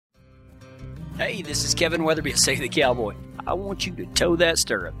Hey, this is Kevin Weatherby at Save the Cowboy. I want you to toe that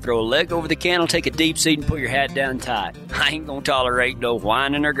stirrup, throw a leg over the cantle, take a deep seat, and put your hat down tight. I ain't gonna tolerate no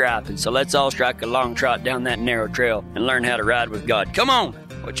whining or griping, so let's all strike a long trot down that narrow trail and learn how to ride with God. Come on!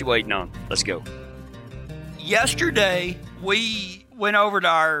 What you waiting on? Let's go. Yesterday, we went over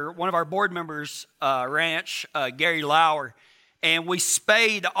to one of our board members' ranch, Gary Lauer, and we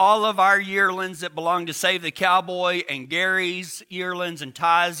spayed all of our yearlings that belong to Save the Cowboy, and Gary's yearlings and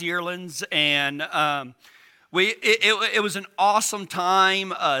Ty's yearlings, and it was an awesome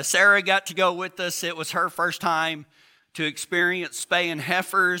time. Sarah got to go with us. It was her first time to experience spaying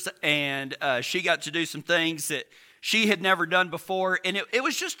heifers, and she got to do some things that she had never done before, and it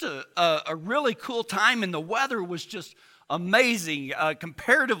was just a really cool time, and the weather was just amazing.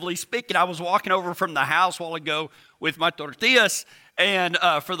 Comparatively speaking, I was walking over from the house a while ago with my tortillas and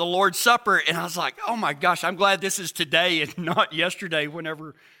for the Lord's Supper, and I was like, oh my gosh, I'm glad this is today and not yesterday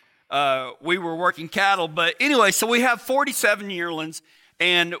whenever we were working cattle. But anyway, so we have 47 yearlings,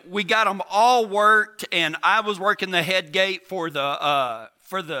 and we got them all worked, and I was working the head gate for the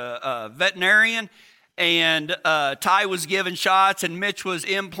veterinarian, and Ty was giving shots, and Mitch was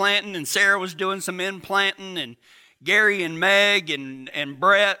implanting, and Sarah was doing some implanting, and Gary and Meg and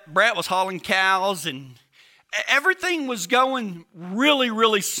Brett was hauling cows, and everything was going really,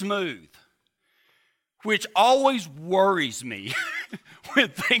 really smooth, which always worries me when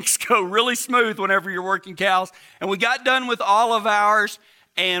things go really smooth whenever you're working cows. And we got done with all of ours,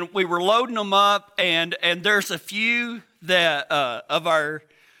 and we were loading them up, and there's a few that of our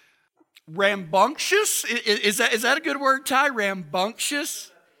rambunctious, is that a good word, Ty? Rambunctious?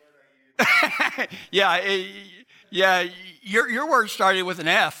 Yeah, your word started with an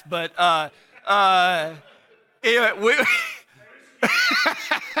F, but anyway,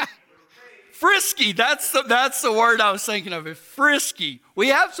 frisky. That's the word I was thinking of. Frisky. We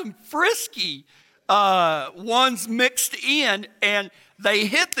have some frisky ones mixed in, and they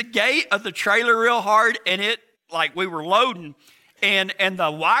hit the gate of the trailer real hard, and it, like, we were loading, and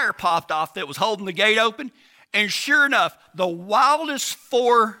the wire popped off that was holding the gate open, and sure enough, the wildest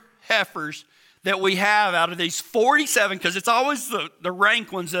 4 heifers that we have out of these 47, because it's always the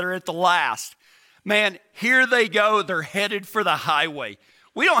rank ones that are at the last. Man, here they go. They're headed for the highway.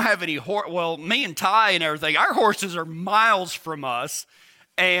 We don't have any well, me and Ty and everything, our horses are miles from us.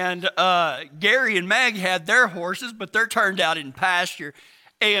 And Gary and Meg had their horses, but they're turned out in pasture.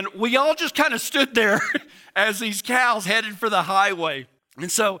 And we all just kind of stood there as these cows headed for the highway.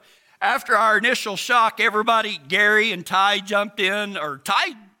 And so after our initial shock, everybody, Gary and Ty jumped in, or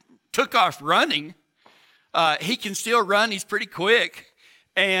Ty took off running. He can still run. He's pretty quick.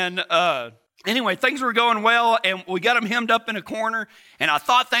 And anyway, things were going well, and we got them hemmed up in a corner, and I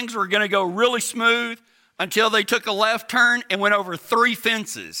thought things were going to go really smooth until they took a left turn and went over 3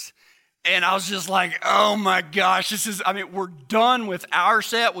 fences. And I was just like, oh my gosh, we're done with our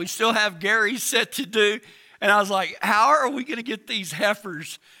set. We still have Gary's set to do. And I was like, how are we going to get these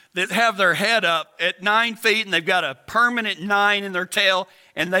heifers that have their head up at 9 feet, and they've got a permanent 9 in their tail,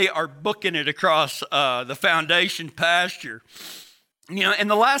 and they are booking it across the foundation pasture. You know, and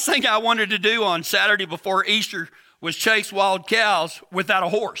the last thing I wanted to do on Saturday before Easter was chase wild cows without a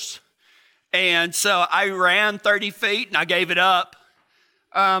horse. And so I ran 30 feet, and I gave it up.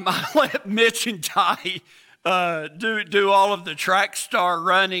 I let Mitch and Ty do all of the track star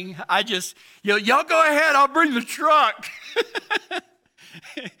running. I just, y'all go ahead, I'll bring the truck.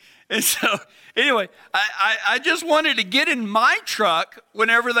 And so, anyway, I just wanted to get in my truck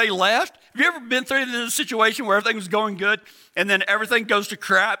whenever they left. Have you ever been through this situation where everything was going good and then everything goes to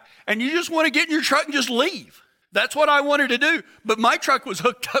crap and you just want to get in your truck and just leave? That's what I wanted to do. But my truck was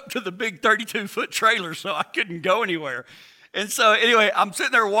hooked up to the big 32-foot trailer, so I couldn't go anywhere. And so, anyway, I'm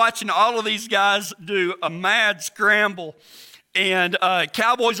sitting there watching all of these guys do a mad scramble. And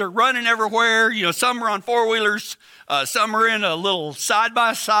cowboys are running everywhere. You know, some are on 4-wheelers. Some are in a little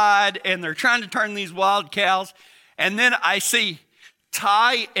side-by-side, and they're trying to turn these wild cows. And then I see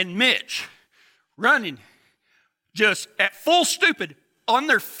Ty and Mitch running just at full stupid on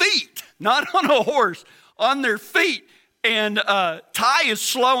their feet, not on a horse, on their feet. And Ty is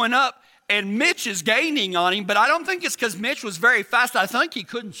slowing up, and Mitch is gaining on him, but I don't think it's because Mitch was very fast. I think he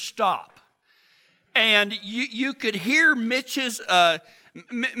couldn't stop. And you could hear Mitch's,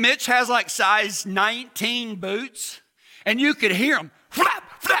 Mitch has like size 19 boots, and you could hear him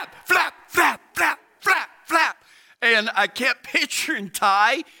flap, flap, flap, flap, flap, flap, flap. And I kept picturing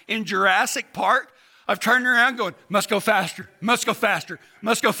Ty in Jurassic Park. I've turned around going, must go faster, must go faster,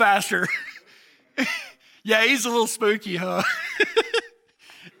 must go faster. Yeah, he's a little spooky, huh?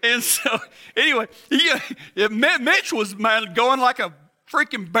 And so, anyway, Mitch was going like a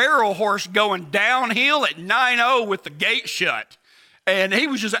freaking barrel horse going downhill at 9-0 with the gate shut. And he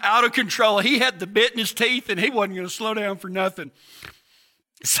was just out of control. He had the bit in his teeth, and he wasn't going to slow down for nothing.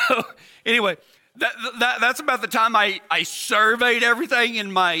 So anyway, that's about the time I surveyed everything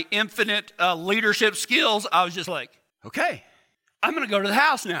in my infinite leadership skills. I was just like, okay, I'm going to go to the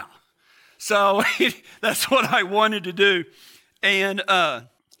house now. So that's what I wanted to do. And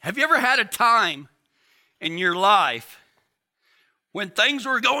have you ever had a time in your life when things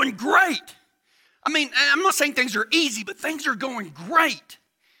were going great? I mean, I'm not saying things are easy, but things are going great.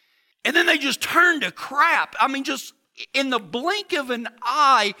 And then they just turn to crap. I mean, just in the blink of an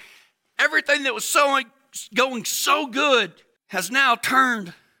eye, everything that was going so good has now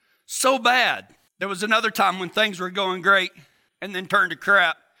turned so bad. There was another time when things were going great and then turned to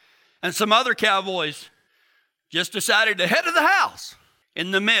crap. And some other cowboys just decided to head to the house in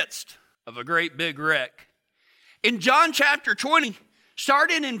the midst of a great big wreck. In John chapter 20,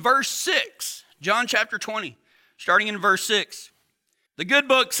 starting in verse 6, John chapter 20, starting in verse 6, the good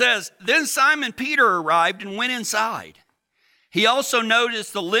book says, "Then Simon Peter arrived and went inside. He also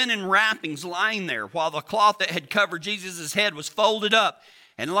noticed the linen wrappings lying there, while the cloth that had covered Jesus' head was folded up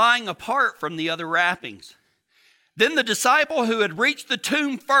and lying apart from the other wrappings. Then the disciple who had reached the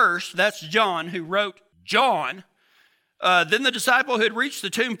tomb first," that's John who wrote John, "then the disciple who had reached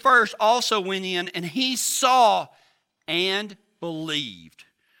the tomb first also went in, and he saw and believed.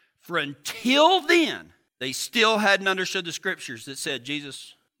 For until then, they still hadn't understood the scriptures that said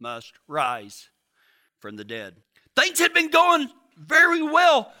Jesus must rise from the dead." Things had been going very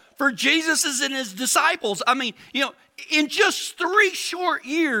well for Jesus and his disciples. I mean, in just 3 short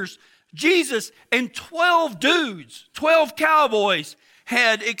years, Jesus and 12 dudes, 12 cowboys,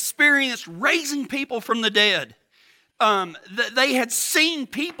 had experienced raising people from the dead. They had seen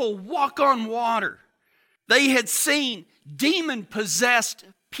people walk on water. They had seen demon-possessed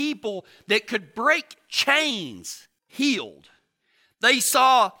people that could break chains healed. They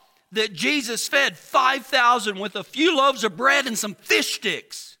saw that Jesus fed 5,000 with a few loaves of bread and some fish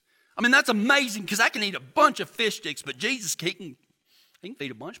sticks. I mean, that's amazing because I can eat a bunch of fish sticks, but Jesus, he can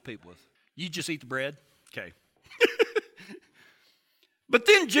feed a bunch of people with. You just eat the bread? Okay. But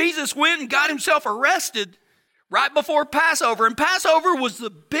then Jesus went and got himself arrested right before Passover. And Passover was the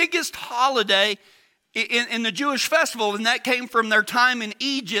biggest holiday in the Jewish festival, and that came from their time in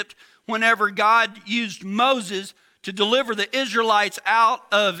Egypt whenever God used Moses to deliver the Israelites out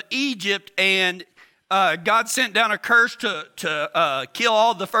of Egypt, and God sent down a curse to kill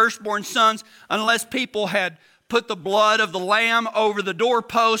all the firstborn sons unless people had put the blood of the lamb over the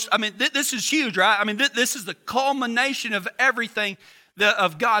doorpost. I mean, this is huge, right? I mean, this is the culmination of everything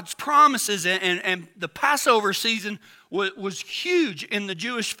of God's promises, and the Passover season was huge in the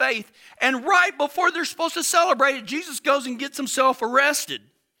Jewish faith. And right before they're supposed to celebrate it, Jesus goes and gets himself arrested.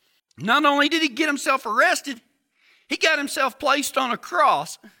 Not only did he get himself arrested, he got himself placed on a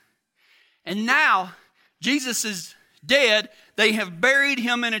cross. And now Jesus is dead. They have buried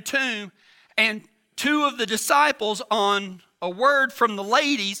him in a tomb. And 2 of the disciples, on a word from the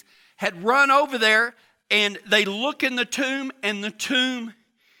ladies, had run over there, and they look in the tomb, and the tomb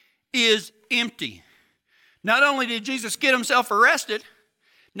is empty. Not only did Jesus get himself arrested,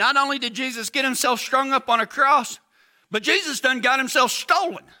 not only did Jesus get himself strung up on a cross, but Jesus done got himself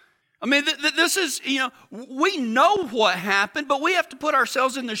stolen. I mean, this is, we know what happened, but we have to put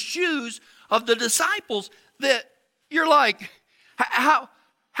ourselves in the shoes of the disciples that you're like,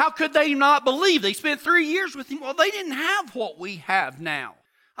 how could they not believe? They spent 3 years with him. Well, they didn't have what we have now.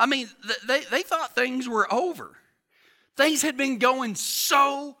 I mean, they thought things were over. Things had been going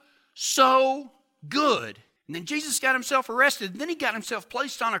so good. And then Jesus got himself arrested. And then he got himself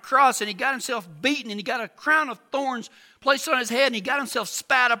placed on a cross, and he got himself beaten, and he got a crown of thorns placed on his head, and he got himself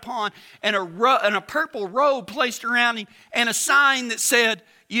spat upon, and a purple robe placed around him, and a sign that said,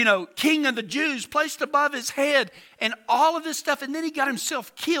 King of the Jews placed above his head, and all of this stuff. And then he got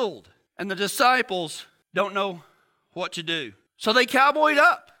himself killed. And the disciples don't know what to do. So they cowboyed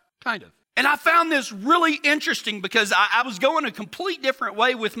up, kind of. And I found this really interesting because I was going a complete different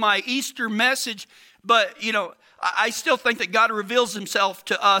way with my Easter message. But, I still think that God reveals himself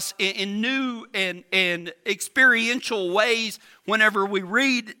to us in new and experiential ways whenever we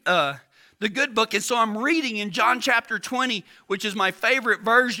read the good book. And so I'm reading in John chapter 20, which is my favorite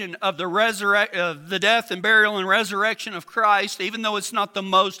version of the death and burial and resurrection of Christ. Even though it's not the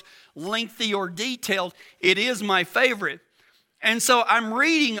most lengthy or detailed, it is my favorite. And so I'm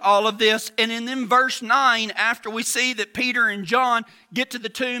reading all of this, and in verse 9, after we see that Peter and John get to the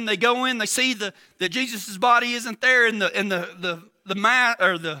tomb, they go in, they see that Jesus' body isn't there, and the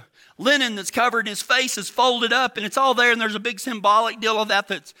linen that's covered, his face is folded up, and it's all there, and there's a big symbolic deal of that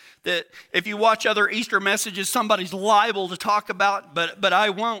that if you watch other Easter messages, somebody's liable to talk about, but I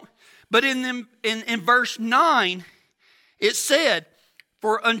won't. But in verse 9, it said,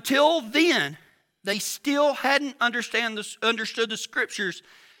 for until then, they still hadn't understood the scriptures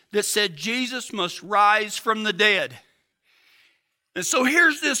that said Jesus must rise from the dead. And so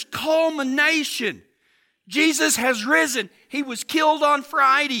here's this culmination. Jesus has risen. He was killed on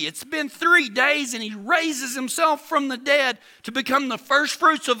Friday. It's been 3 days, and he raises himself from the dead to become the first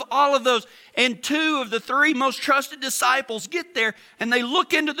fruits of all of those. And 2 of the 3 most trusted disciples get there, and they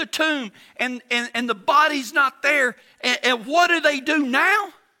look into the tomb, and the body's not there. And what do they do now?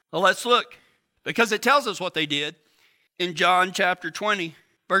 Well, let's look, because it tells us what they did in John chapter 20,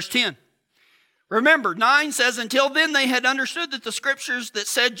 verse 10. Remember, 9 says, until then they had understood that the scriptures that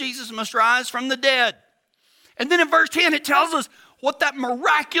said Jesus must rise from the dead. And then in verse 10, it tells us what that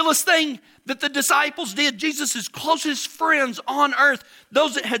miraculous thing that the disciples did, Jesus' closest friends on earth,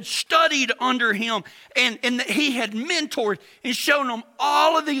 those that had studied under him and that he had mentored and shown them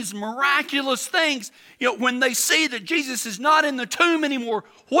all of these miraculous things. You know, when they see that Jesus is not in the tomb anymore,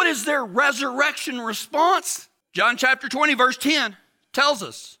 what is their resurrection response? John chapter 20, verse 10 tells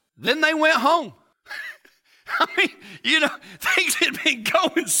us, then they went home. I mean, you know, things had been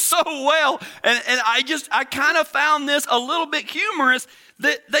going so well. And I kind of found this a little bit humorous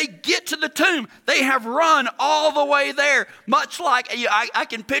that they get to the tomb. They have run all the way there. Much like, I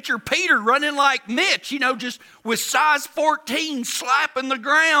can picture Peter running like Mitch, you know, just with size 14 slapping the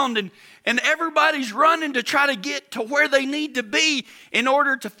ground. And everybody's running to try to get to where they need to be in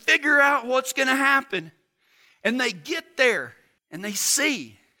order to figure out what's going to happen. And they get there and they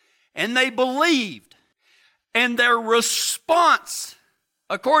see and they believed. And their response,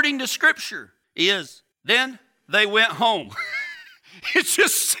 according to Scripture, is then they went home. It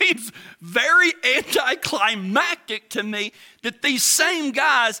just seems very anticlimactic to me that these same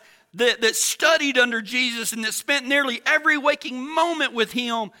guys that studied under Jesus and that spent nearly every waking moment with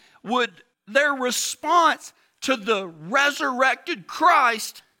him, their response to the resurrected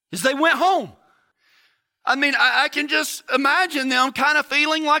Christ is they went home. I mean, I can just imagine them kind of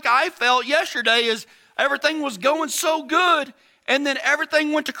feeling like I felt yesterday as everything was going so good, and then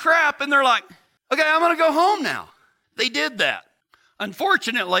everything went to crap, and they're like, okay, I'm going to go home now. They did that.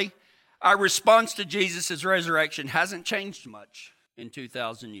 Unfortunately, our response to Jesus' resurrection hasn't changed much in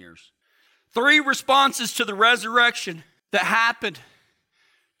 2,000 years. 3 responses to the resurrection that happened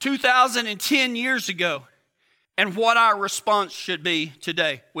 2,010 years ago, and what our response should be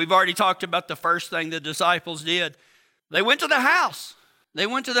today. We've already talked about the first thing the disciples did. They went to the house. They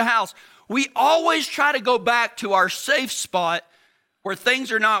went to the house. We always try to go back to our safe spot where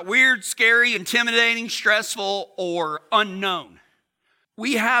things are not weird, scary, intimidating, stressful, or unknown.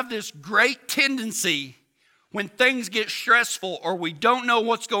 We have this great tendency when things get stressful or we don't know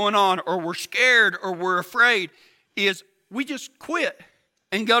what's going on or we're scared or we're afraid is we just quit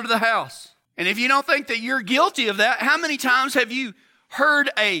and go to the house. And if you don't think that you're guilty of that, how many times have you heard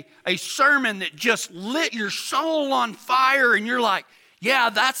a sermon that just lit your soul on fire and you're like,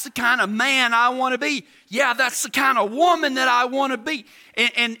 yeah, that's the kind of man I want to be. Yeah, that's the kind of woman that I want to be.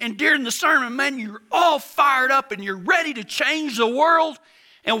 And during the sermon, man, you're all fired up and you're ready to change the world.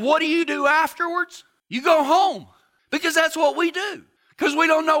 And what do you do afterwards? You go home. Because that's what we do. Because we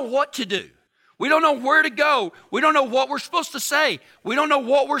don't know what to do. We don't know where to go. We don't know what we're supposed to say. We don't know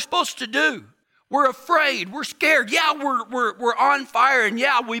what we're supposed to do. We're afraid. We're scared. Yeah, we're on fire. And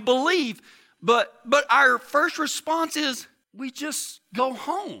yeah, we believe. But our first response is, we just go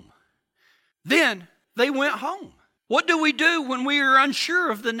home. Then they went home. What do we do when we are unsure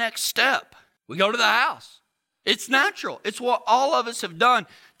of the next step? We go to the house. It's natural. It's what all of us have done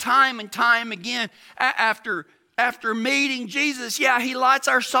time and time again. After meeting Jesus, yeah, he lights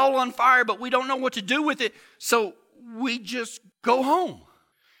our soul on fire, but we don't know what to do with it. So we just go home.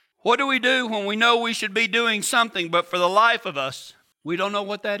 What do we do when we know we should be doing something, but for the life of us, we don't know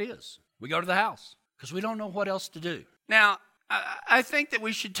what that is? We go to the house because we don't know what else to do. Now, I think that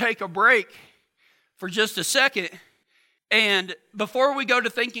we should take a break for just a second. And before we go to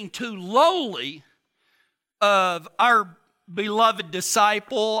thinking too lowly of our beloved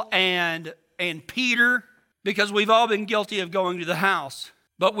disciple and Peter, because we've all been guilty of going to the house,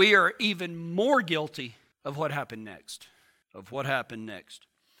 but we are even more guilty of what happened next.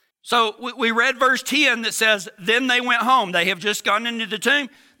 So we read verse 10 that says, then they went home. They have just gone into the tomb.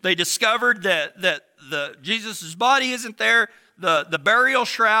 They discovered that Jesus' body isn't there. The burial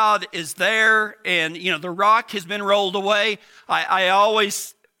shroud is there, and the rock has been rolled away. I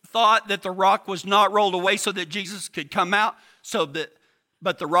always thought that the rock was not rolled away so that Jesus could come out, so that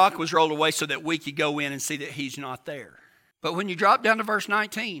but the rock was rolled away so that we could go in and see that he's not there. But when you drop down to verse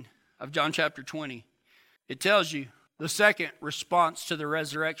 19 of John chapter 20, it tells you the second response to the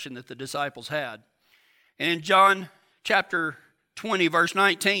resurrection that the disciples had. And in John chapter 20, verse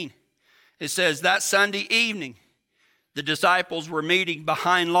 19, it says, that Sunday evening, the disciples were meeting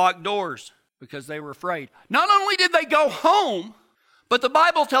behind locked doors because they were afraid. Not only did they go home, but the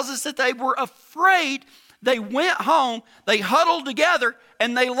Bible tells us that they were afraid. They went home, they huddled together,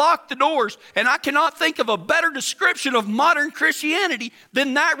 and they locked the doors. And I cannot think of a better description of modern Christianity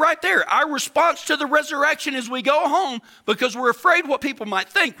than that right there. Our response to the resurrection is we go home because we're afraid what people might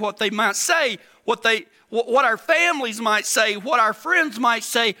think, what they might say, what our families might say, what our friends might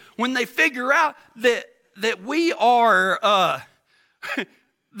say when they figure out that we are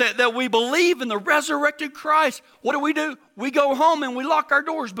that we believe in the resurrected Christ. What do? We go home and we lock our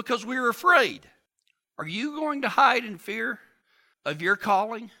doors because we're afraid. Are you going to hide in fear of your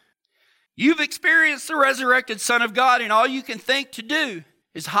calling? You've experienced the resurrected Son of God, and all you can think to do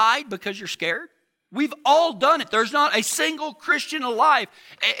is hide because you're scared? We've all done it. There's not a single Christian alive.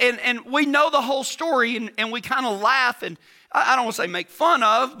 And we know the whole story, and we kind of laugh, and I don't want to say make fun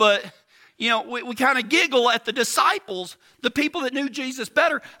of, but we kind of giggle at the disciples, the people that knew Jesus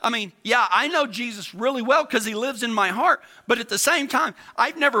better. I mean, yeah, I know Jesus really well because he lives in my heart. But at the same time,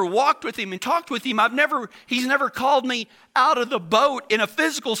 I've never walked with him and talked with him. He's never called me out of the boat in a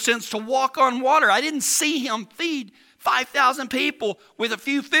physical sense to walk on water. I didn't see him feed 5,000 people with a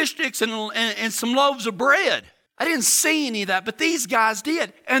few fish sticks and some loaves of bread. I didn't see any of that, but these guys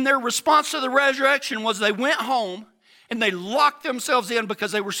did. And their response to the resurrection was they went home and they locked themselves in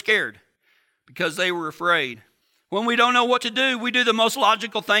because they were scared. Because they were afraid. When we don't know what to do, we do the most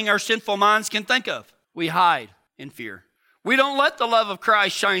logical thing our sinful minds can think of. We hide in fear. We don't let the love of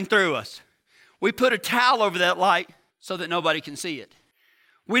Christ shine through us. We put a towel over that light so that nobody can see it.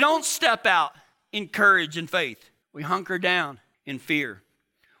 We don't step out in courage and faith. We hunker down in fear.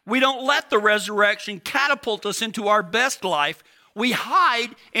 We don't let the resurrection catapult us into our best life. We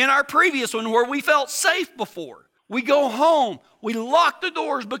hide in our previous one where we felt safe before. We go home. We lock the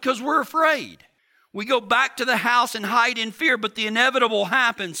doors because we're afraid. We go back to the house and hide in fear, but the inevitable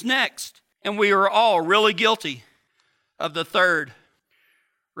happens next. And we are all really guilty of the third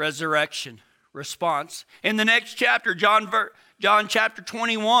resurrection response. In the next chapter, John chapter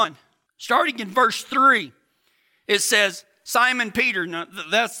 21, starting in verse 3, it says, Simon Peter, now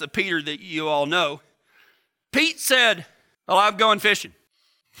that's the Peter that you all know. Pete said, well, I'm going fishing.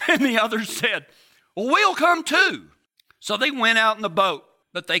 And the others said, well, we'll come too. So they went out in the boat,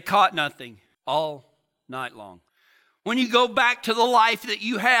 but they caught nothing all night long. When you go back to the life that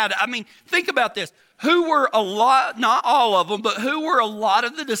you had, I mean, think about this. Who were not all of them, but who were a lot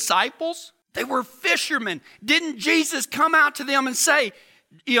of the disciples? They were fishermen. Didn't Jesus come out to them and say,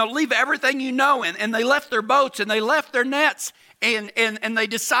 leave everything you know? And they left their boats and they left their nets and they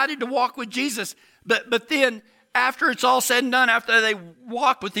decided to walk with Jesus. But then after it's all said and done, after they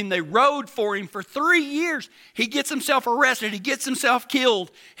walked with him, they rode for him for 3 years. He gets himself arrested. He gets himself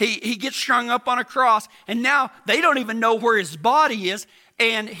killed. He gets strung up on a cross. And now they don't even know where his body is.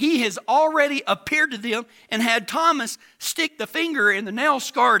 And he has already appeared to them and had Thomas stick the finger in the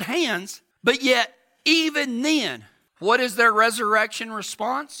nail-scarred hands. But yet, even then, what is their resurrection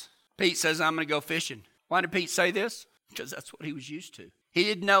response? Pete says, I'm going to go fishing. Why did Pete say this? Because that's what he was used to. He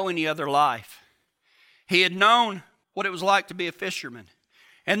didn't know any other life. He had known what it was like to be a fisherman.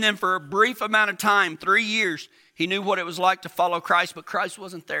 And then for a brief amount of time, 3 years, he knew what it was like to follow Christ, but Christ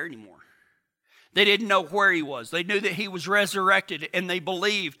wasn't there anymore. They didn't know where he was. They knew that he was resurrected, and they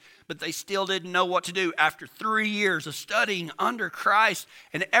believed, but they still didn't know what to do after 3 years of studying under Christ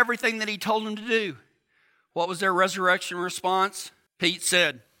and everything that he told them to do. What was their resurrection response? Pete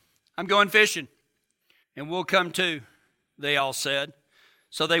said, I'm going fishing, and we'll come too, they all said.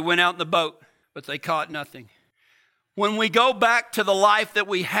 So they went out in the boat, but they caught nothing. When we go back to the life that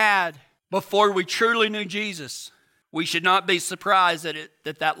we had before we truly knew Jesus, we should not be surprised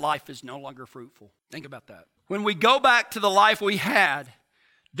that life is no longer fruitful. Think about that. When we go back to the life we had,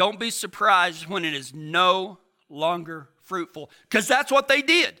 don't be surprised when it is no longer fruitful. Because that's what they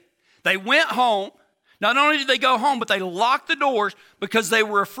did. They went home. Not only did they go home, but they locked the doors because they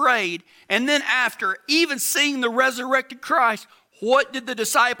were afraid. And then after even seeing the resurrected Christ, what did the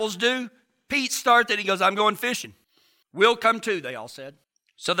disciples do? Pete started, he goes, I'm going fishing. We'll come too, they all said.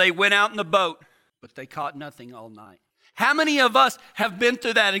 So they went out in the boat, but they caught nothing all night. How many of us have been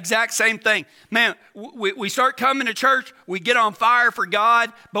through that exact same thing? Man, we start coming to church, we get on fire for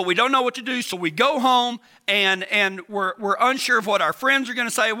God, but we don't know what to do, so we go home and we're unsure of what our friends are going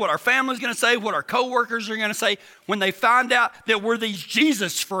to say, what our family's going to say, what our coworkers are going to say when they find out that we're these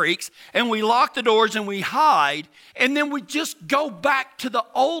Jesus freaks, and we lock the doors and we hide, and then we just go back to the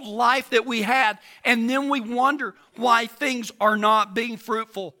old life that we had, and then we wonder why things are not being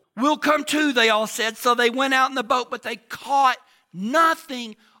fruitful. We'll come to, they all said. So they went out in the boat, but they caught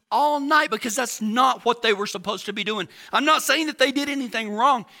nothing all night because that's not what they were supposed to be doing. I'm not saying that they did anything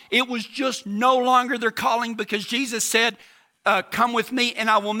wrong. It was just no longer their calling because Jesus said, come with me and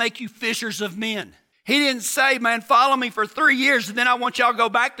I will make you fishers of men. He didn't say, man, follow me for 3 years and then I want y'all to go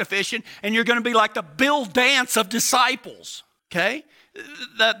back to fishing and you're going to be like the Bill Dance of disciples. Okay?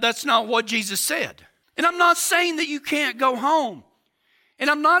 That's not what Jesus said. And I'm not saying that you can't go home. And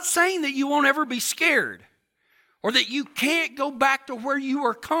I'm not saying that you won't ever be scared or that you can't go back to where you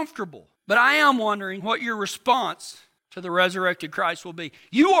are comfortable. But I am wondering what your response to the resurrected Christ will be.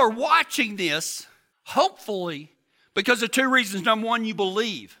 You are watching this, hopefully, because of 2 reasons. Number one, you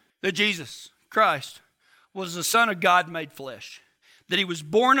believe that Jesus Christ was the Son of God made flesh, that he was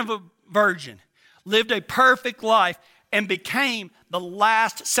born of a virgin, lived a perfect life, and became the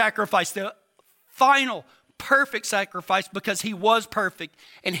last sacrifice, the final perfect sacrifice because he was perfect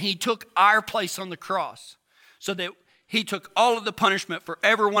and he took our place on the cross so that he took all of the punishment for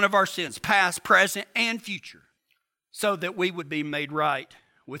every one of our sins, past, present, and future, so that we would be made right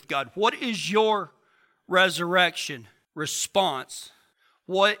with God. What is your resurrection response?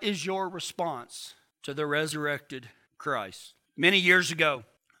 What is your response to the resurrected Christ? Many years ago,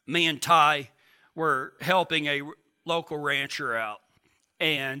 me and Ty were helping a local rancher out,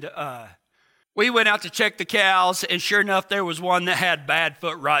 and we went out to check the cows, and sure enough, there was one that had bad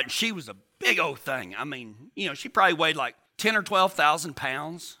foot rot, and she was a big old thing. I mean, she probably weighed like 10 or 12,000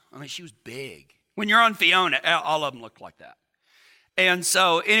 pounds. I mean, she was big. When you're on Fiona, all of them look like that. And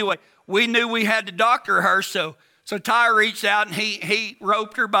so, anyway, we knew we had to doctor her, so Ty reached out, and he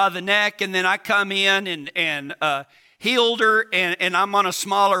roped her by the neck, and then I come in and healed her, and I'm on a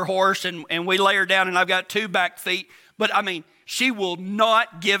smaller horse, and we lay her down, and I've got 2 back feet. But, I mean, she will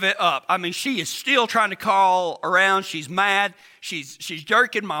not give it up. I mean, she is still trying to crawl around. She's mad. She's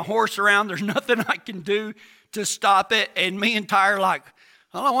jerking my horse around. There's nothing I can do to stop it. And me and Ty are like,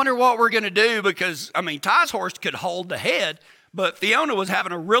 well, I wonder what we're going to do because, I mean, Ty's horse could hold the head, but Fiona was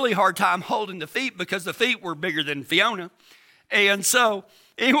having a really hard time holding the feet because the feet were bigger than Fiona. And so,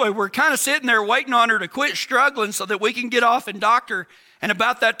 anyway, we're kind of sitting there waiting on her to quit struggling so that we can get off and doctor. And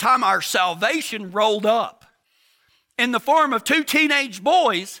about that time, our salvation rolled up in the form of 2 teenage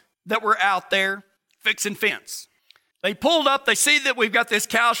boys that were out there fixing fence. They pulled up, they see that we've got this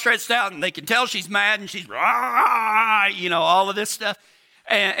cow stretched out, and they can tell she's mad, and she's, all of this stuff.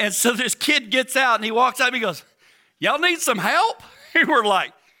 And so this kid gets out, and he walks up, and he goes, y'all need some help? And we're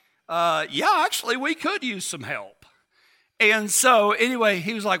like, yeah, actually, we could use some help. And so, anyway,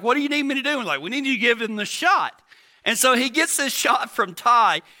 he was like, what do you need me to do? And like, we need you to give him the shot. And so he gets this shot from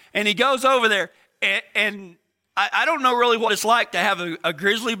Ty, and he goes over there, and I don't know really what it's like to have a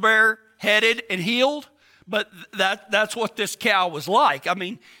grizzly bear headed and healed, but that's what this cow was like. I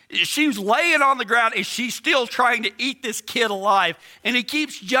mean, she was laying on the ground and she's still trying to eat this kid alive, and he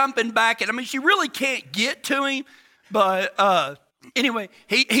keeps jumping back. And I mean, she really can't get to him, but anyway,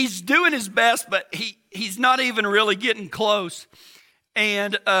 he's doing his best, but he's not even really getting close.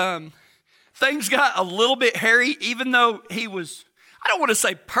 And things got a little bit hairy, even though he was, I don't want to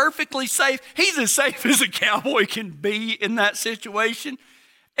say perfectly safe. He's as safe as a cowboy can be in that situation.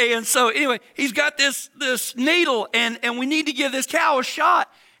 And so anyway, he's got this needle, and we need to give this cow a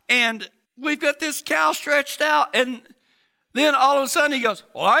shot. And we've got this cow stretched out, and then all of a sudden he goes,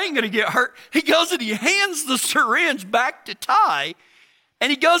 well, I ain't going to get hurt. He goes and he hands the syringe back to Ty, and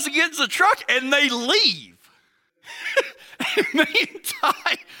he goes and gets the truck, and they leave. And me and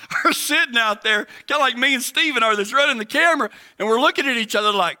Ty are sitting out there, kind of like me and Steven are that's running the camera, and we're looking at each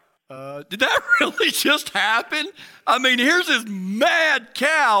other like, did that really just happen? I mean, here's this mad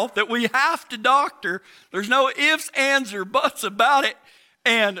cow that we have to doctor. There's no ifs, ands, or buts about it.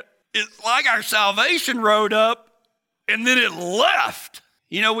 And it's like our salvation rode up, and then it left.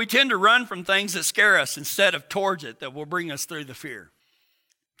 You know, we tend to run from things that scare us instead of towards it that will bring us through the fear.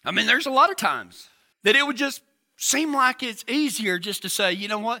 I mean, there's a lot of times that it would just seem like it's easier just to say, you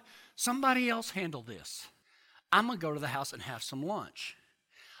know what, somebody else handle this. I'm going to go to the house and have some lunch.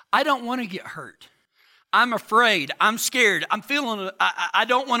 I don't want to get hurt. I'm afraid. I'm scared. I'm feeling, I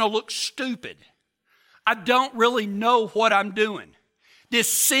don't want to look stupid. I don't really know what I'm doing.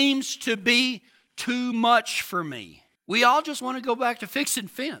 This seems to be too much for me. We all just want to go back to fixing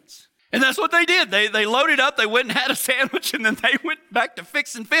fence. And that's what they did. They loaded up, they went and had a sandwich, and then they went back to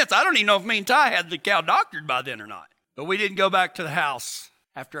fixing fence. I don't even know if me and Ty had the cow doctored by then or not. But we didn't go back to the house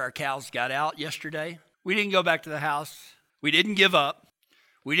after our cows got out yesterday. We didn't go back to the house. We didn't give up.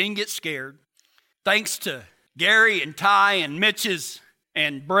 We didn't get scared. Thanks to Gary and Ty and Mitch's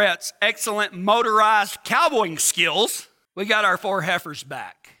and Brett's excellent motorized cowboying skills, we got our 4 heifers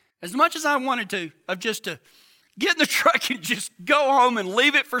back. As much as I wanted to, just to get in the truck and just go home and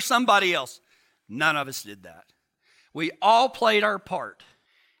leave it for somebody else, none of us did that. We all played our part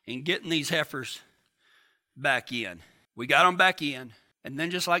in getting these heifers back in. We got them back in, and then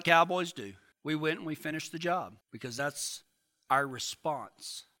just like cowboys do, we went and we finished the job because that's our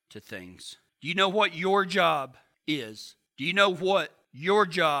response to things. Do you know what your job is? Do you know what your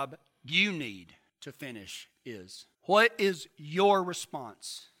job you need to finish is? What is your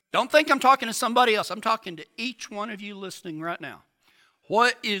response? Don't think I'm talking to somebody else. I'm talking to each one of you listening right now.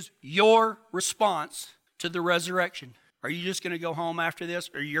 What is your response to the resurrection? Are you just going to go home after this,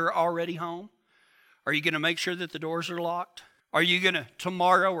 or you're already home? Are you going to make sure that the doors are locked? Are you going to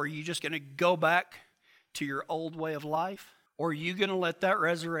tomorrow, or are you just going to go back to your old way of life? Or are you going to let that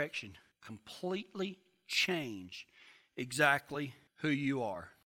resurrection completely change exactly who you are?